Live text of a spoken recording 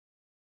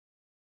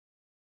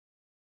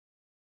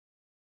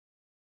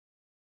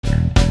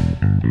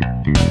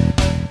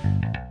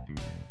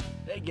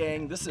Hey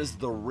gang, this is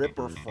the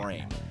Ripper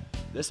frame.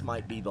 This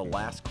might be the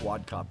last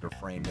quadcopter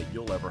frame that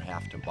you'll ever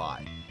have to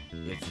buy.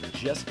 It's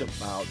just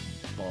about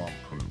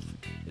bomb-proof.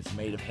 It's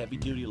made of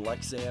heavy-duty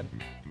LEXAN,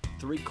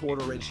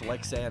 3/4 inch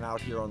LEXAN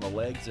out here on the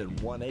legs, and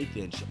 1/8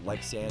 inch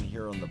LEXAN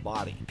here on the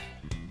body.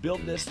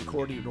 Build this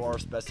according to our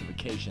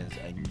specifications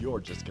and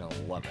you're just gonna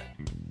love it.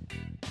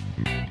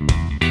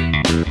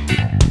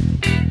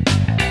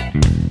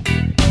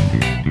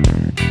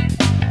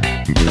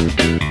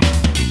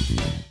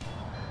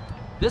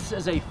 This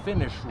is a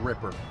finished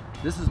ripper.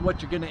 This is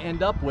what you're going to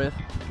end up with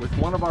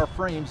one of our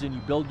frames, and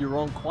you build your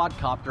own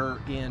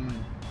quadcopter in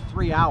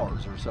 3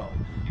 hours or so.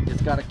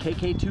 It's got a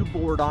KK2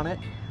 board on it,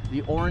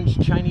 the orange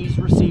Chinese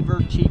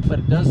receiver, cheap but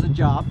it does the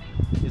job.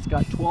 It's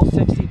got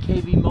 1260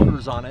 kV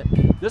motors on it.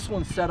 This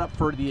one's set up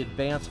for the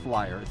advanced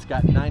flyer. It's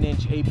got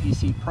 9-inch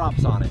APC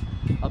props on it.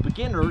 A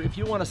beginner, if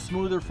you want a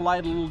smoother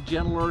flight, a little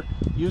gentler,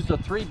 use the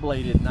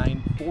 3-bladed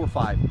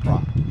 945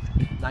 prop.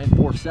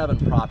 947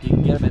 prop. You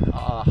can get them at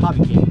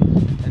Hobby King.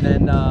 And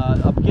then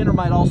a beginner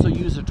might also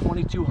use a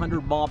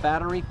 2200 mAh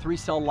battery,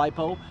 3-cell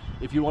LiPo.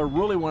 If you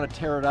really want to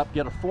tear it up,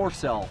 get a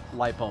 4-cell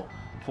LiPo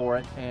for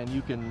it, and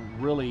you can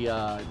really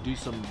do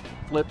some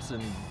flips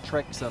and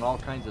tricks and all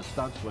kinds of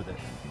stunts with it.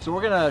 So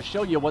we're going to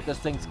show you what this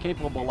thing's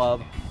capable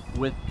of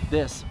with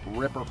this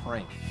Ripper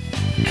frame.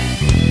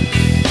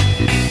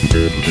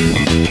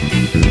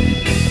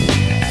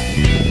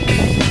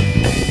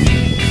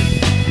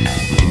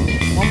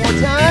 One more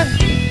time.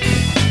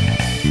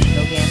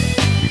 No damage.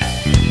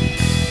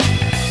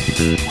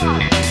 Okay.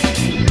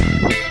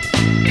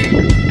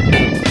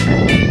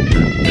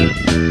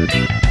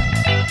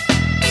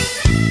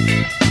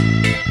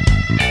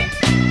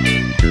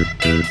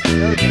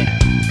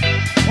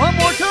 One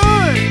more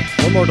time.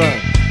 One more time.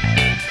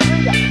 Here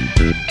we go.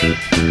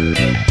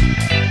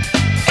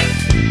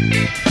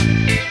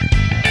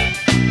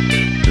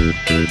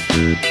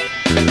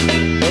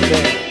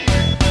 Okay.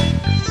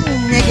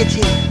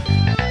 Negative.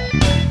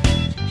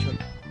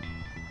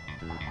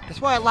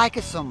 That's why I like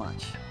it so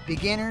much.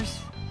 Beginners,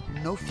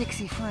 no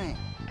fixie frame.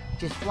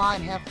 Just fly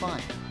and have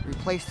fun.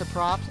 Replace the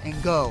props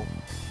and go.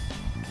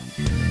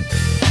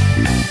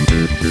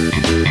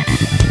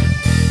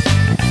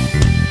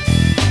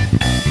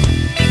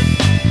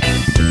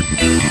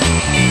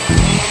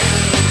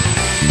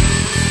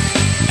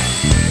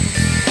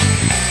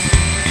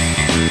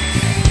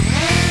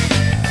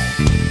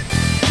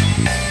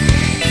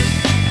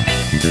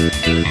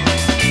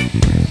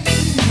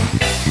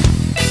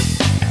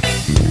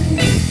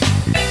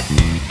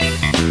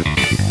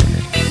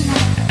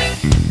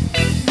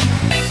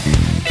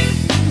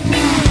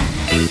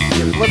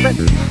 Flip it.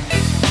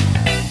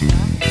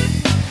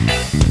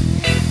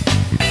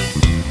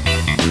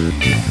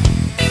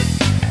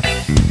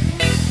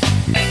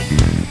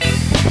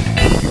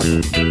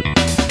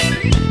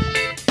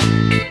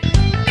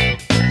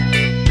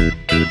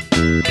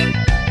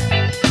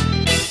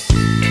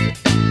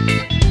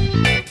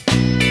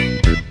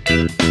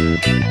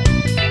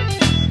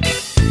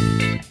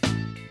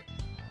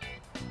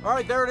 All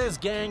right, there it is,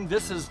 gang.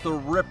 This is the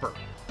Ripper.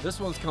 This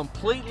one's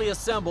completely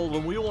assembled,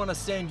 and we want to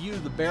send you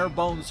the bare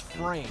bones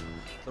frame.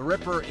 The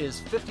Ripper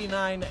is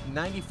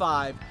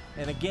 $59.95,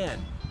 and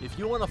again, if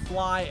you want to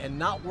fly and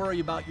not worry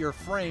about your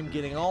frame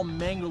getting all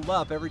mangled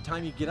up every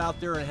time you get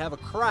out there and have a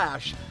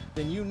crash,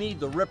 then you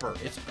need the Ripper.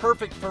 It's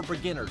perfect for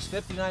beginners.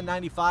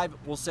 $59.95,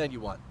 we'll send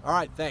you one. All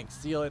right, thanks.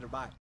 See you later.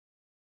 Bye.